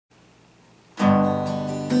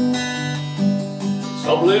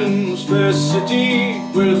Dublin's fair city,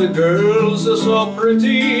 where the girls are so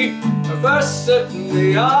pretty, are fast setting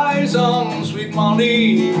the eyes on sweet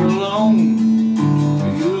Molly Malone.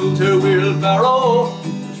 Wheel to wheelbarrow,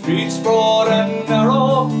 the streets broad and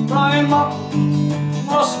narrow, climb up,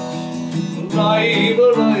 must alive,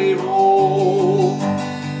 alive, oh,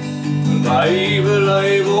 alive,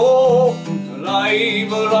 alive, oh,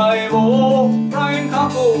 alive, alive, oh, Brian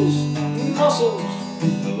Cockles and Mussels,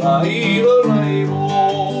 alive, alive, oh.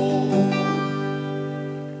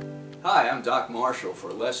 Hi, I'm Doc Marshall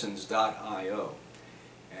for Lessons.io,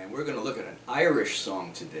 and we're going to look at an Irish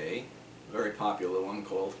song today, a very popular one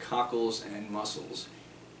called Cockles and Mussels.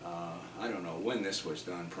 I don't know when this was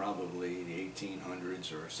done, probably the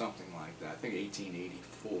 1800s or something like that, I think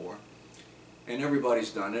 1884. And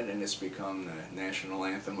everybody's done it, and it's become the national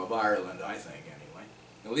anthem of Ireland, I think, anyway,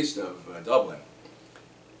 at least of Dublin.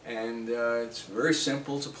 And it's very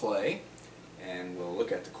simple to play, and we'll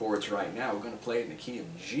look at the chords right now. We're going to play it in the key of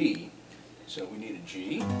G, so we need a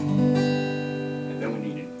G, and then we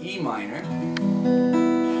need an E minor,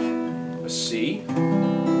 a C,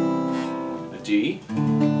 a D,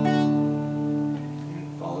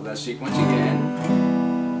 and follow that sequence again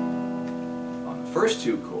on the first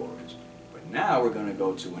two chords. But now we're going to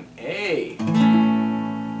go to an A,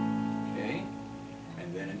 okay,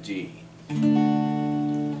 and then a D,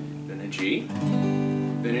 then a G,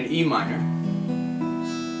 then an E minor,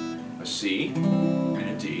 a C, and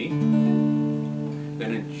a D,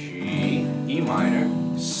 then a G, E minor,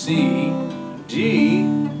 C, D,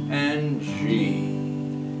 and G.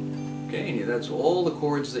 Okay, and that's all the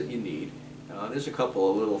chords that you need. There's a couple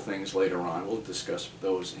of little things later on. We'll discuss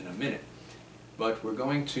those in a minute. But we're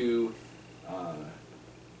going to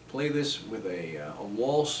play this with a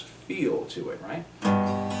waltz feel to it, right?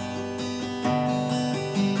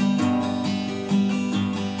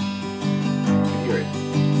 Hear it.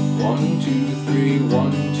 1, 2, 3,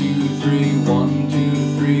 1, 2, 3, 1, 2,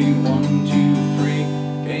 3, 1, 2, 3.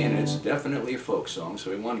 Okay, and it's definitely a folk song,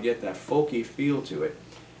 so we want to get that folky feel to it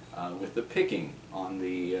with the picking on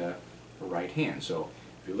the right hand. So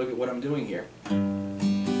if you look at what I'm doing here, I'm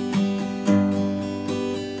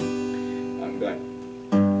going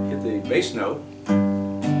to hit the bass note,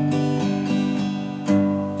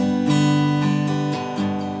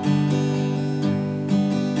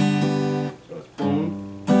 so it's boom,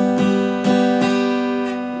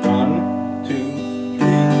 1, 2, 3,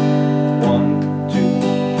 1, 2,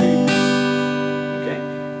 3. Okay,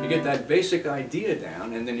 you get that basic idea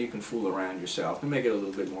down, and then you can fool around yourself and make it a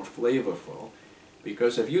little bit more flavorful,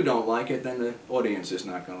 because if you don't like it, then the audience is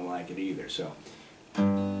not going to like it either. So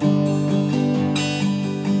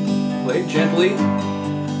play gently.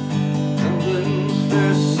 Dublin's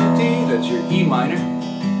fair city, that's your E minor.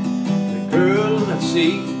 The girl, let's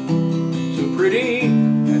see, so pretty,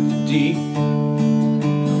 that's the D.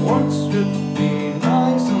 Wants to be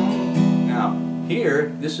nice. Now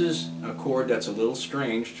here, this is a chord that's a little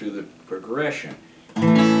strange to the progression.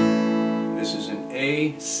 This is an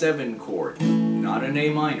A7 chord, not an A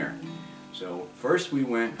minor. So first we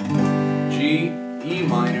went G, E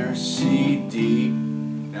minor, C, D.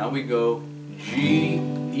 Now we go G,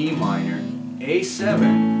 E minor,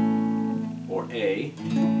 A7, or A,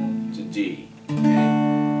 to D. Okay?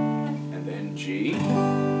 And then G,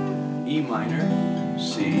 E minor,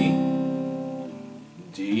 C,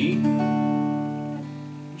 D,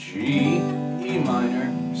 G, E minor,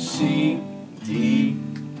 C, D,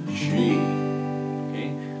 G. Okay,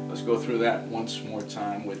 let's go through that once more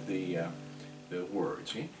time with the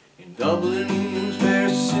words. Okay? In Dublin's fair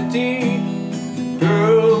city,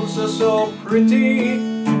 girls are so pretty,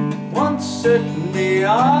 once set me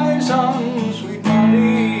eyes on sweet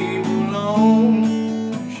Molly Malone.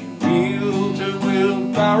 She wheeled her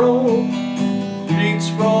wheelbarrow, streets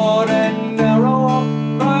broad and narrow,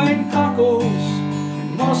 crying cockles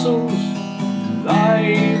and mussels,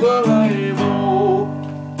 alive, alive, oh.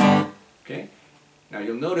 Okay, now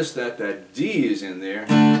you'll notice that that D is in there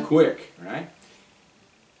quick, right?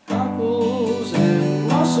 Cockles and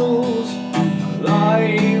mussels,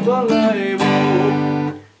 alive, alive,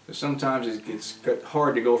 oh. So sometimes it gets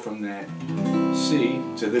hard to go from that C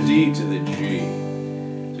to the D to the G.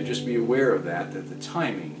 So just be aware of that, that the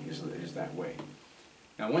timing is that way.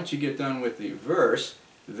 Now once you get done with the verse,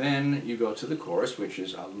 then you go to the chorus, which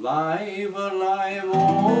is alive, alive,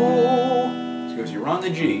 oh. Because you're on the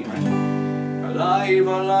G, right? Alive,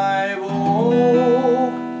 alive,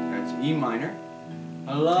 oh. That's E minor.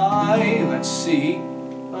 Alive, that's C.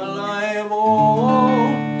 Alive,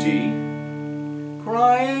 oh, D.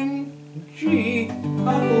 Crying, G.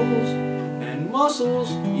 Cockles and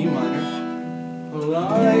mussels, E minor.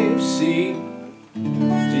 Alive, C.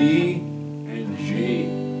 D, and G.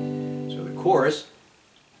 So the chorus,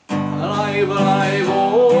 alive, alive,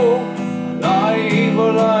 oh, alive,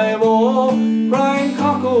 alive, oh, crying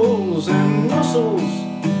cockles and mussels,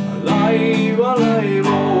 alive, alive,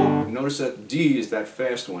 oh. Notice that D is that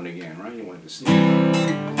fast one again, right? You want to see. And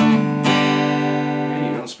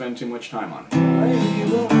you don't spend too much time on it.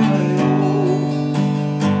 Alive, alive, oh.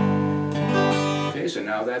 Okay, so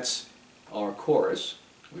now that's our chorus.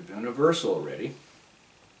 We've done a verse already.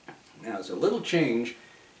 Now there's a little change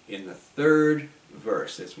in the third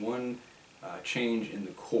verse. There's one change in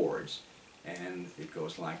the chords, and it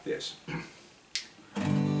goes like this.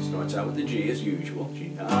 Starts out with the G as usual. She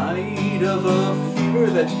died of a fever,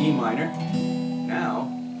 that's E minor. Now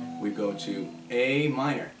we go to A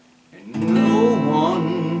minor, and no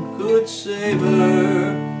one could save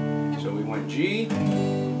her. So we went G,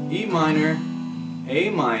 E minor, A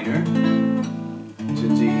minor, to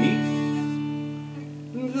D.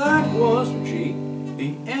 That was G,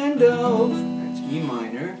 the end of, that's E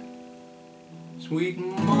minor. Sweet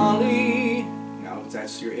Molly, now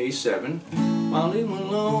that's your A7, Molly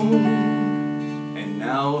Malone. And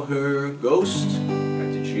now her ghost,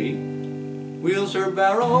 that's a G, wheels her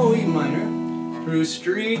barrow, E minor, through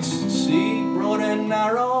streets, sea, broad and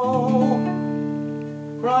narrow,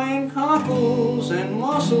 crying cockles and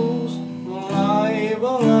mussels, alive,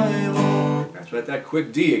 alive, oh. That's right, that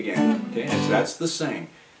quick D again, okay, that's the same.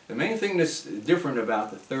 The main thing that's different about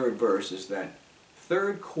the third verse is that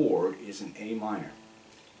third chord is an A minor.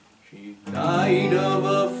 She died of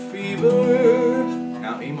a fever,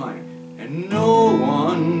 now A minor, and no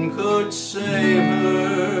one could save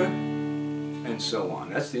her, and so on.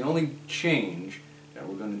 That's the only change that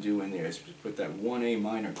we're going to do in there, is put that one A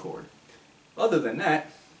minor chord. Other than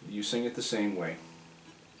that, you sing it the same way.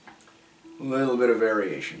 A little bit of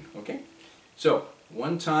variation, okay? So,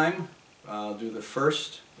 one time, I'll do the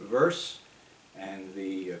first verse and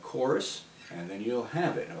the chorus, and then you'll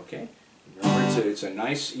have it, okay? Remember, it's a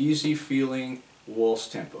nice, easy feeling waltz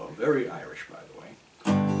tempo. Very Irish, by the way.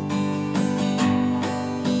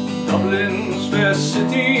 Dublin's fair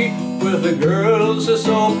city, where the girls are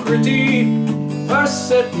so pretty, first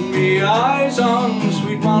set me eyes on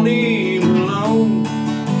sweet Molly Malone.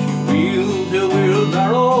 She wheeled her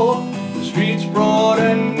wheelbarrow, the streets broad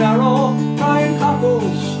and narrow, crying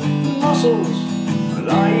cockles and mussels,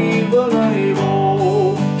 alive, alive,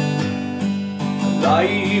 oh.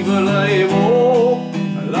 Alive, alive, oh.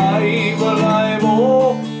 Alive, alive,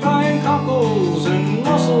 oh. Crying cockles and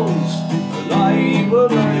mussels, alive,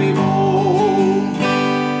 alive, oh.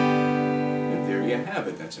 And there you have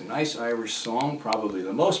it. That's a nice Irish song, probably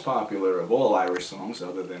the most popular of all Irish songs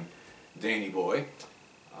other than Danny Boy.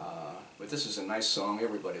 But this is a nice song.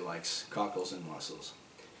 Everybody likes Cockles and Mussels.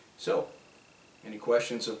 So, any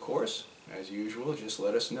questions, of course? As usual, just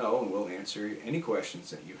let us know and we'll answer any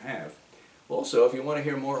questions that you have. Also, if you want to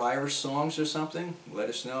hear more Irish songs or something, let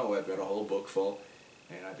us know. I've got a whole book full,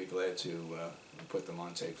 and I'd be glad to put them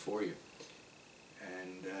on tape for you.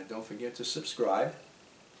 And don't forget to subscribe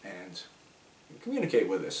and communicate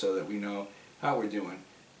with us so that we know how we're doing,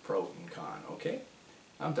 pro and con, okay?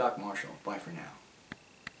 I'm Doc Marshall. Bye for now.